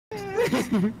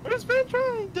Where's my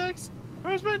drawing, Dex?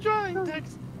 Where's my drawing,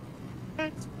 Dex?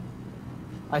 Dex.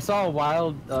 I saw a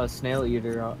wild snail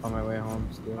eater on my way home.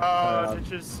 Still. Oh, did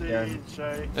you see, yeah.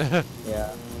 Shay?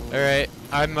 Yeah. All right,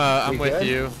 I'm with good?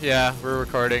 you. Yeah, we're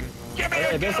recording. Give me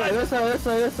Okay, a this gun! way, this way, this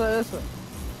way, this way, this way.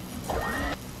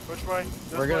 Which way?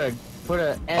 This We're gonna way? put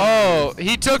an end. Oh,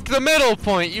 he took the middle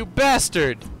point, you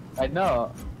bastard! I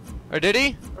know. Or did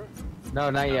he? No,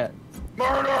 not yet.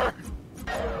 Murder!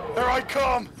 Here I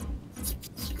come!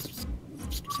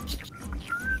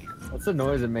 What's the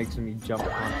noise that makes me jump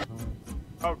constantly?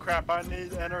 Oh crap, I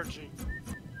need energy.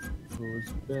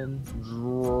 Spin.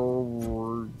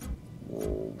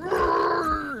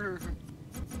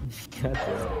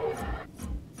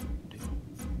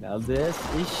 Now this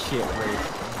is shit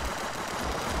racing.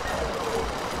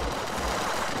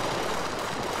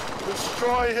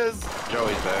 Destroy his...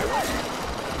 Joey's back.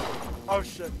 Oh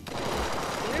shit.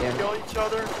 Can you Yeah. kill each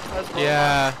other as well?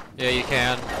 Yeah, yeah, you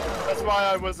can. That's why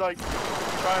I was like,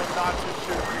 trying not to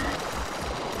shoot.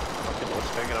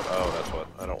 What's picking up? Oh, that's what.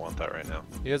 I don't want that right now.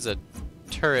 He has a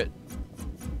turret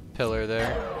pillar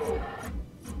there.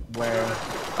 Where?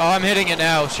 Oh, I'm hitting it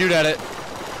now. Shoot at it. So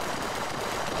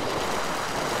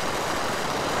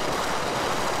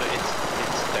it's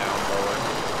down lower,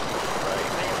 right?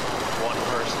 One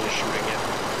person is shooting it.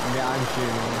 Yeah, I'm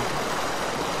shooting.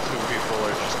 Two people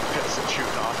are just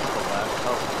shooting off to the left.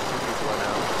 Oh, two people are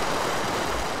now.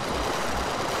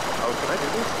 Oh, can I do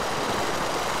this?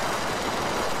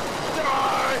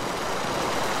 Die!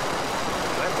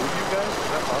 Can I move you guys? Is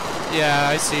that possible? Yeah,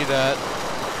 I see that.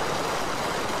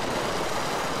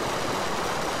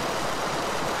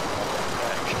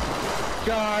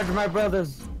 Charge, my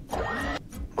brothers!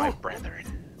 My brethren.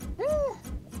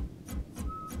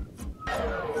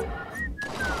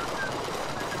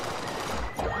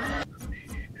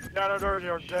 Janitors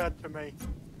are dead to me.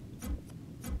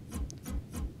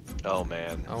 Oh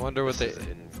man. I wonder what This they. is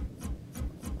in-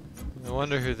 I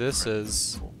wonder who this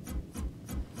is.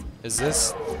 Is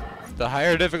this the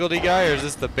higher difficulty guy or is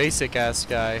this the basic ass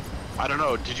guy? I don't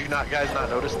know. Did you guys not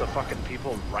notice the fucking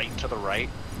people right to the right?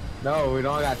 No, we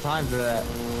don't got time for that.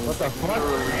 What the fuck? What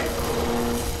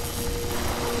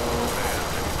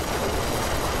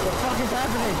the fuck is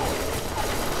happening?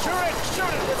 Shoot it!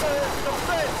 Shoot it! It's a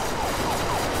fence!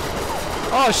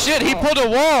 Oh shit, he pulled a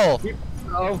wall!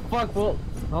 Oh fuck, well,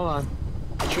 hold on.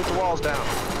 Shoot the walls down.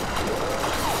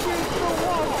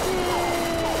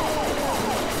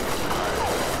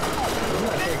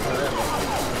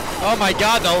 Oh my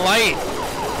god, the light!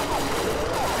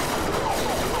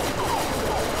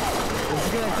 This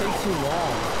is gonna take too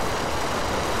long.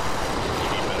 You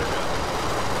need better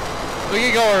guns. We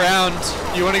can go around.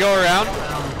 You wanna go around?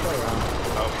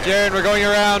 Okay. Jared, we're going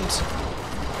around.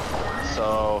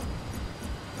 So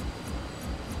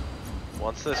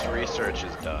once this research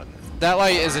is done. That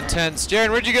light is intense. Jared,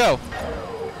 where'd you go?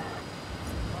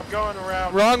 I'm going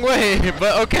around. Wrong way,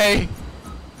 but okay.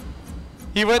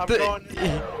 He went I'm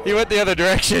he went the other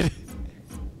direction.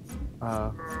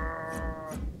 Or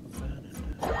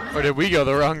did we go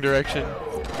the wrong direction?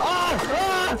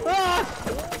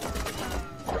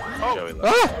 Joey left.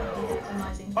 Ah!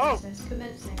 Oh!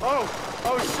 Oh!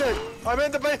 Oh shit! I'm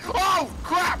in the base. Oh!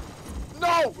 Crap!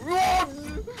 No!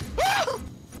 Oh!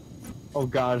 Oh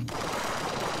god.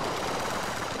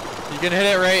 You can hit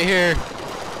it right here.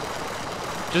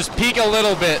 Just peek a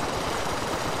little bit.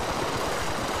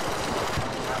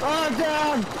 Oh, I'm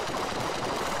down!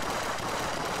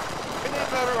 We need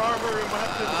better armor and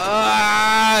weapons.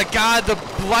 Ah, God, the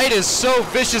light is so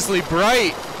viciously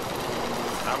bright.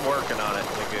 I'm working on it,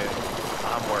 nigga.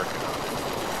 I'm working on it.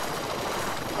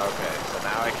 Okay, so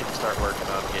now I can start working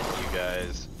on getting you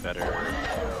guys better.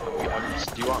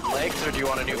 Do you want legs or do you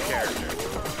want a new character?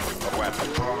 Or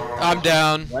weapons? I'm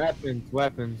down.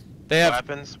 Weapons. They have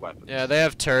Weapons? Weapons. yeah, they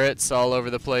have turrets all over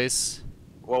the place.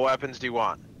 What weapons do you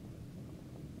want?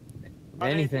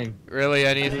 Anything. Really,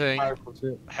 anything. Powerful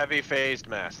shit. Heavy phased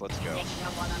mass, let's go.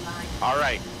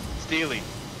 Alright, Steely.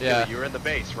 Yeah. You're in the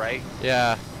base, right?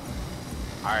 Yeah.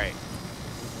 Alright.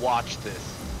 Watch this.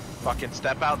 Fucking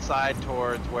step outside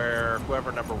towards where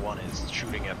whoever number one is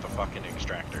shooting at the fucking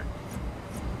extractor.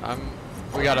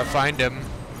 We gotta find him.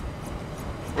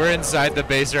 We're inside the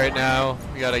base right now.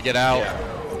 We gotta get out.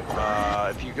 Yeah.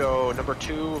 If you go number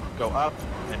 2, go up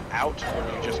and out.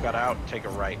 When you just got out, take a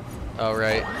right. Oh,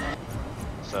 right.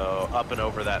 So up and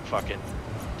over that fucking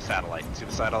satellite. See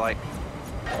the satellite?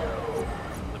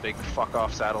 The big fuck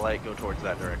off satellite, go towards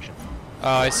that direction. Oh,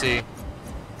 I see.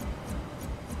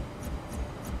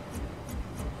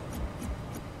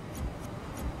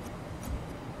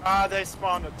 Ah, they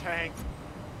spawned a tank.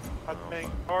 I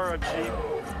think. Or a jeep.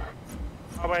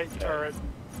 Oh wait, turret.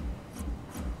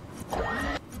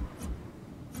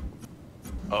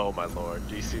 Oh my lord,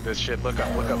 do you see this shit? Look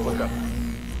up, look up, look up.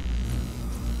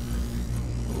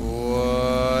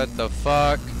 What the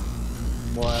fuck?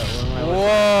 What am I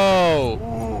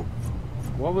Whoa!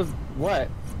 What was what?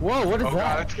 Whoa, what is Oh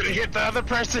that? god, it's gonna hit the other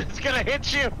person, it's gonna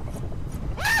hit you!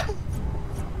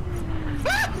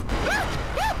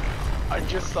 I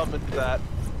just summoned that.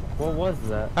 What was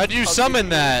that? How did you summon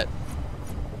that?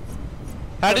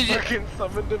 How did you? Fucking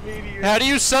summoned a meteor. How do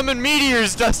you summon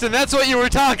meteors, Dustin? That's what you were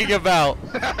talking about.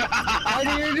 How do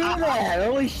you do that?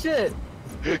 Holy shit!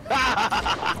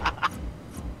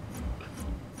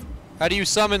 How do you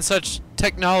summon such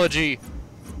technology?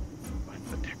 What's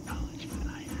the technology that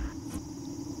I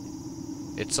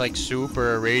have? It's like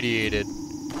super irradiated.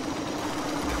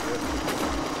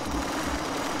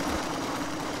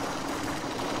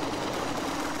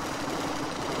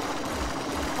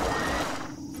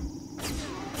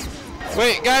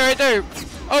 Wait, guy right there!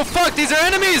 Oh fuck, these are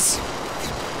enemies!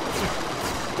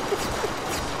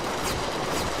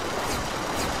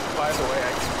 By the way,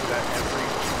 I can do that every...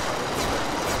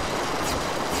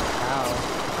 How?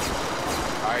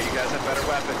 Alright, you guys have better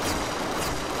weapons.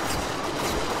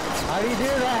 How do you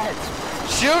do that?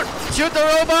 Shoot! Shoot the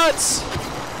robots!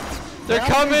 They're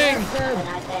coming!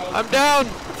 I'm down!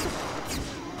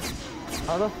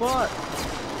 How the fuck?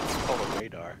 Pull the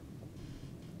radar.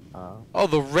 Oh,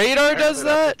 the radar does Apparently that's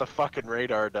that? what the fucking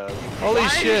radar does. Holy Why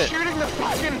shit. are you shooting the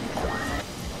fucking...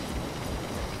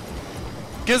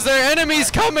 Cause there are enemies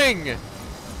coming!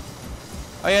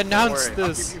 I announced Don't worry,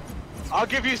 this. I'll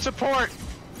give you support!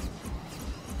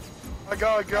 I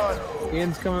got it.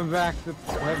 Ian's coming back with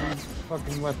heavy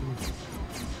fucking weapons.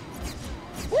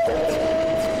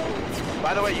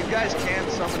 By the way, you guys can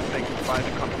summon things by the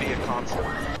via console.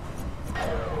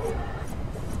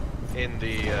 In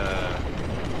the,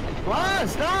 Ah,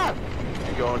 stop!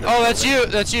 you go into Oh, the that's building.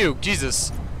 you! That's you!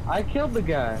 Jesus. I killed the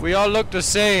guy. We all look the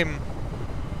same.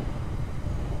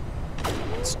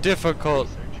 It's difficult.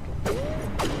 Okay.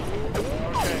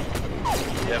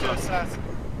 Yeah, but Assassin.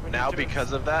 We need now to-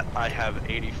 because of that, I have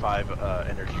 85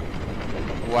 energy.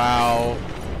 Wow.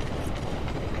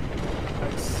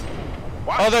 Nice.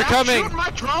 Why Oh, they're stop coming! shooting my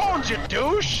drones, you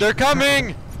douche! They're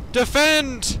coming!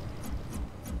 Defend!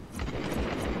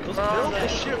 Let's build the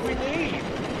shit we need.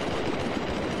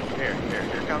 Here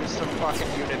comes some fucking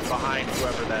units behind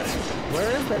whoever that is.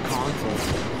 Where is the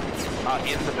console?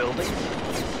 In the building.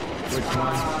 Which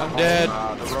one? I'm dead.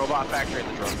 The robot factory and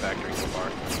the drone factory so far.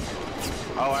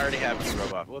 Oh, I already have two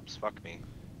robot. Whoops, fuck me.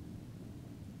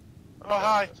 Oh,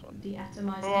 hi. This one.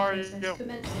 Deatomizing Who are you? process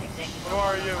commencing. Who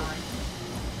are you?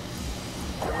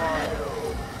 Who are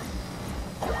you?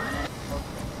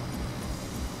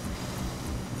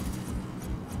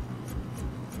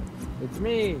 It's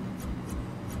me.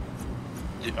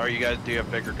 Are you guys? Do you have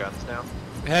bigger guns now?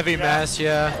 Heavy mass,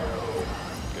 yeah.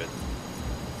 Good.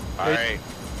 All right.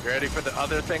 You ready for the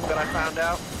other thing that I found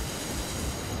out?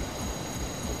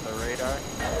 The radar.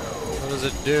 What does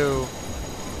it do?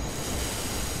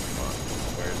 Come on.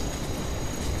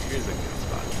 Here's a good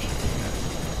spot to shoot you guys.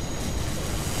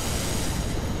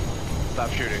 Stop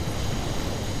shooting.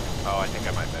 Oh, I think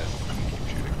I might miss. Keep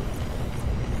shooting.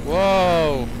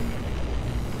 Whoa!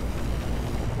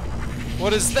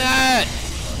 What is that?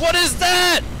 What is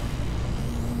that?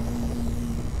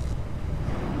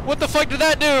 What the fuck did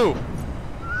that do?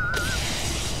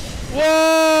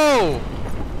 Whoa!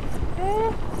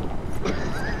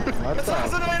 What the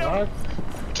Assassinate him!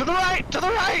 fuck? To the right! To the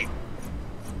right!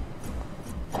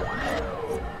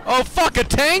 Oh fuck, a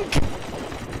tank?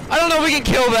 I don't know if we can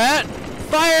kill that.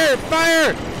 Fire!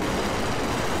 Fire!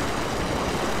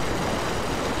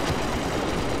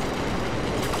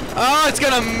 Oh, it's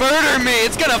gonna murder me!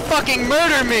 It's gonna fucking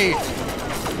murder me!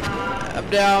 I'm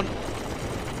down.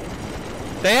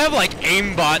 They have like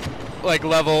aimbot, like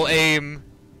level aim.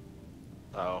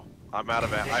 Oh, I'm out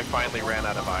of it. I finally ran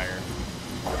out of iron.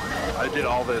 I did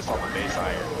all this on the base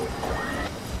iron.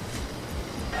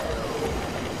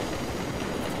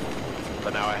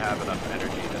 But now I have enough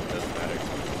energy that it doesn't matter.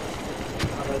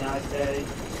 Have a nice day.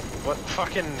 What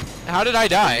fucking... How did I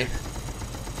die?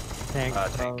 Tank.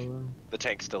 Tank. probably. The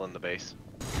tank's still in the base.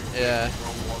 Yeah.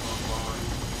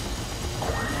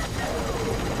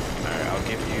 Alright, I'll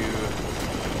give you...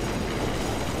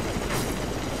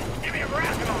 Give me a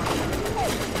rocket launcher.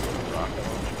 rocket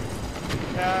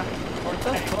launcher. Yeah. What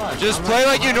the fuck? Just I'm play not-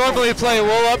 like you normally play.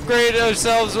 We'll upgrade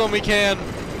ourselves when we can.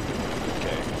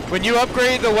 Okay. When you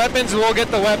upgrade the weapons, we'll get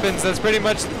the weapons. That's pretty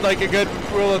much like a good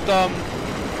rule of thumb.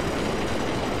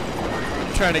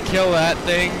 I'm trying to kill that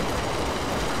thing.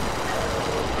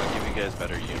 I'll give you guys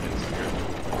better units here.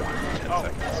 10 Oh.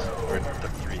 seconds.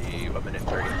 A minute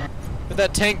 30. Where'd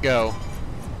that tank go?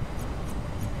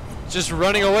 It's just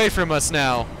running away from us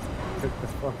now. Took the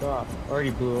fuck off.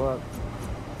 Already blew up.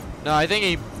 No, I think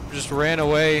he just ran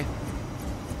away.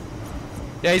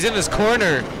 Yeah, he's in this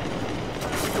corner.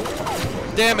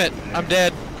 Damn it, I'm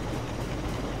dead.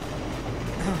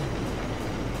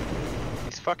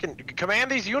 He's fucking command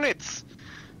these units.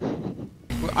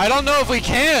 I don't know if we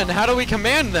can. How do we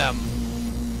command them? Who's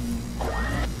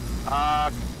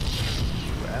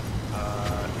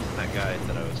that guy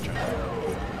that I was trying to...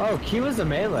 Oh, Q is a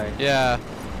melee. Yeah.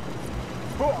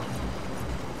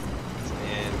 It's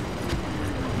in...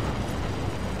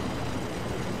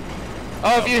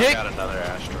 Oh, if you I hit... got another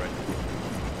asteroid.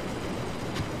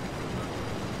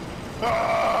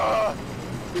 I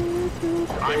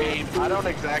mean, I don't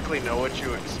exactly know what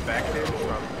you expected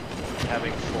from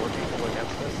having 4 people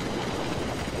against us.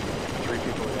 3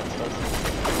 people against us.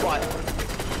 But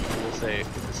we'll say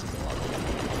this is a lot.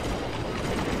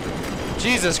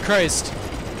 Jesus Christ.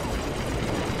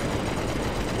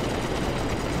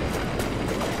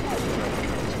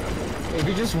 If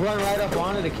you just run right up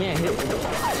on it, it can't hit you.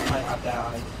 I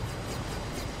died.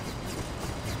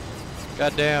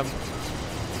 God damn.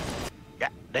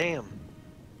 God damn.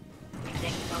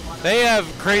 They have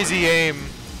crazy aim.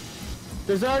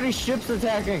 There's already ships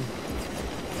attacking.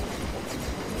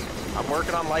 I'm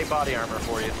working on light body armor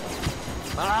for you.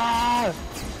 Ah!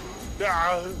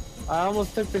 I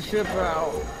almost took the ship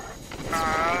out.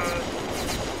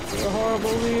 The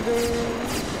horrible leader.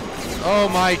 Oh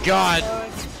my god.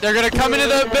 They're gonna come into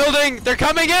the building! They're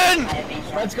coming in!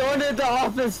 Let's go into the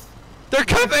office. They're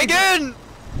coming in!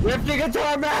 We have to get to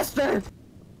our master.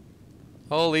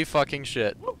 Holy fucking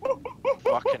shit.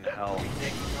 Fucking hell.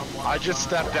 I just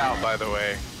stepped out, by the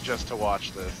way, just to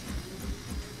watch this.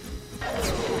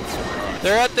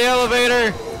 They're at the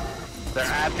elevator! They're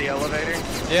at the elevator?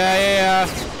 Yeah.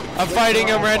 I'm fighting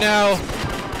them right now.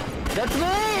 That's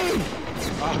me.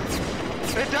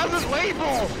 It doesn't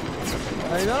label!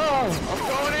 I know. I'm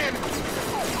going in!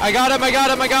 I got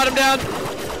him down!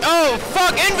 Oh,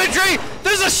 fuck, infantry!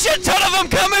 There's a shit ton of them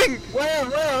coming! Where?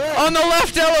 On the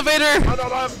left elevator!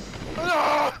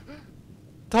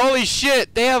 Holy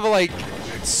shit, they have like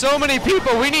so many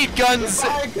people. We need guns.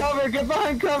 Get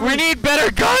behind cover. We need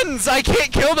better guns. I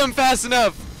can't kill them fast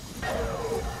enough.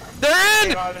 They're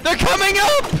in! They're coming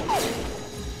up!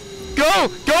 Go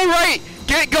right!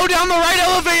 Go down the right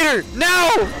elevator!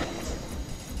 Now!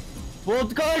 We'll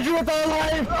guard you with our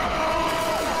life.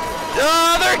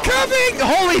 They're coming!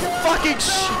 Holy fucking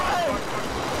shit!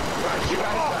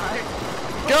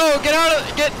 Go! Get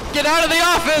out of the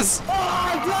office!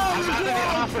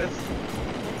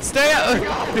 Stay out!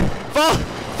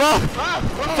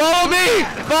 Follow me!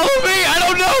 Follow me! I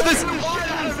don't know this.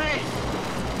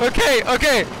 Okay.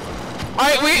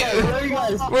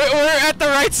 We're at the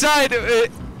right side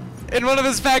in one of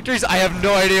his factories. I have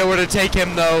no idea where to take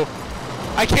him though.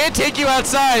 I can't take you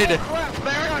outside. They're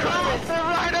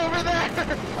right over there!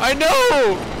 I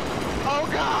know. Oh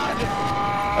god!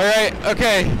 All right.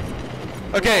 Okay.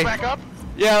 Back up?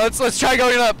 Yeah. Let's try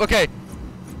going up. Okay.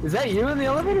 Is that you in the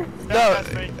elevator? No.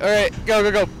 That's me. All right.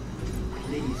 Go.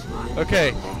 Please, man.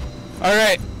 Okay. All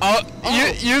right.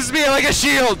 Use me like a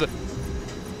shield.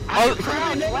 I'm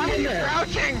crouching! Why are you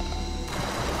crouching?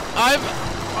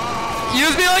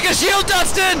 Use me like a shield,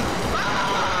 Dustin.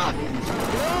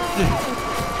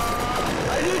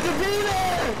 I need to be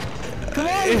there. Come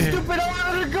on, you stupid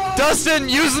elevator, go. Dustin,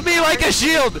 use me like a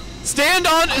shield. Stand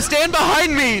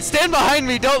behind me. Stand behind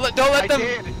me. Don't let them.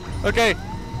 did. Okay.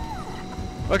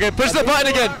 Push the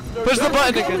button again. Push the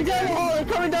button again. They're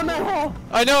coming down that hall.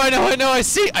 I know. I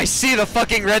see the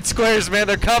fucking red squares, man.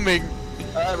 They're coming.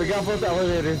 Alright, we got both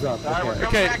elevators up. Alright, we're coming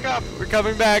Okay. back up. We're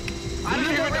coming back. I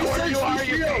don't even know where you are,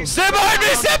 you guys. Stand behind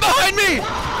me. Stand behind me.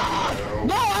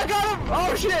 No, I got him.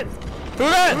 Oh shit.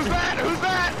 Who's Who's that? Who's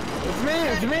that? It's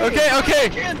me. Okay.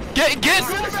 Get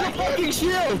Research the fucking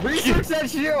shield. Research that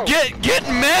shield. Get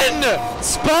men.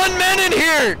 Spawn men in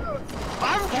here.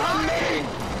 I'm coming!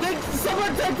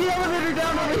 Someone take the elevator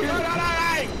down over here.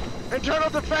 No. Internal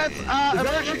defense,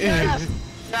 emergency gas.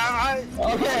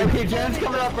 Okay, Jen's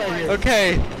coming up right here.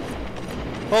 Okay.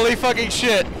 Holy fucking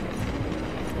shit.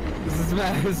 This is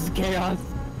mad. This is chaos.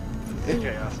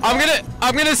 Chaos.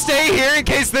 I'm gonna stay here in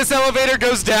case this elevator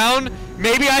goes down.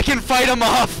 Maybe I can fight him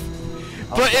off.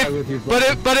 But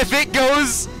if it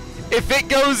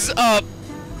goes up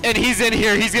and he's in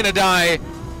here, he's gonna die.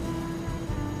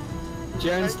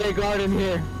 Jen, stay guard in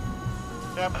here.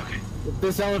 Yep. Okay. If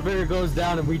this elevator goes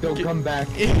down and we don't come back,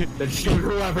 then shoot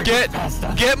whoever gets past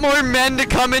us. Get more men to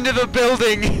come into the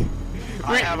building.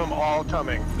 I have them all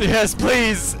coming. Yes,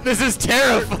 please. This is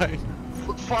terrifying.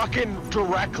 Fucking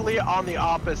directly on the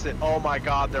opposite. Oh my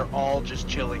god, they're all just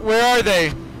chilling. Where are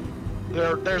they?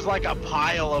 There's like a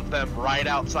pile of them right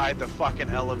outside the fucking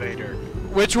elevator.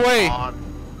 Which way? On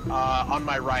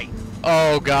my right.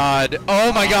 Oh god.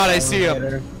 Oh my god, I see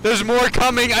them. There's more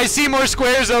coming. I see more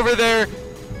squares over there.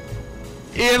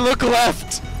 Ian, look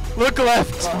left. Look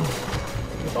left.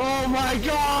 Oh my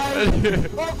god!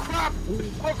 Oh crap!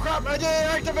 Oh crap! I didn't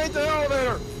activate the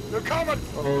elevator! They're coming!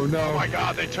 Oh no. Oh my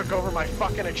god, they took over my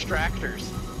fucking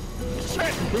extractors.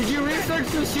 Shit! Did you research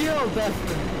the shield,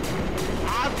 Dustin?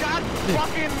 I've got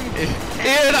fucking...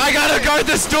 Ian, I gotta guard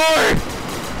this door!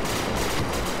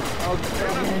 Okay.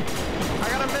 I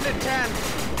got a minute 10.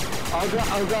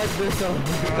 I'll guard this over.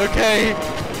 Okay.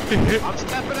 I'm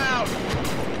stepping out.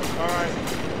 Alright.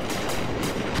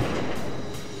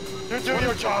 You do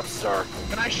your job, sir.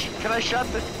 Can I shut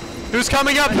this? Who's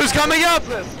coming up? Who's coming up?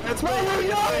 It's me!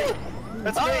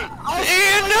 It's me!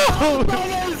 Ian, no!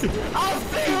 I'll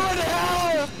see you in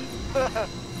hell!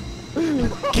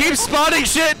 Keep spotting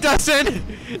shit, Dustin!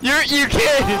 You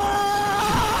can't!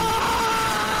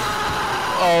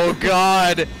 Oh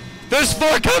god! There's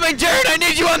 4 coming, Jared! I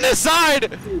need you on this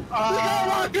side!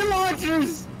 Rocket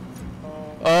launchers!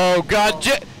 Oh god,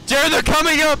 Jared, they're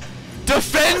coming up!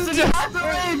 Defend! You have to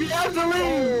leave! You have to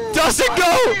leave! Dustin,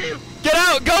 go! Get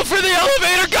out! Go for the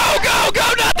elevator! Go! Go!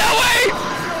 Go! Not that way!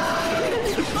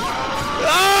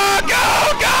 Oh,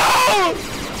 go! Go!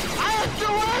 I have to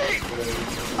wait.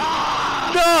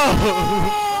 No!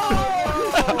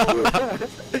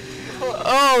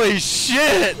 Holy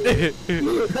shit!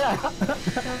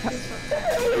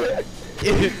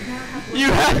 You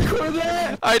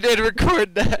had. I did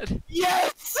record that.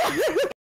 Yes!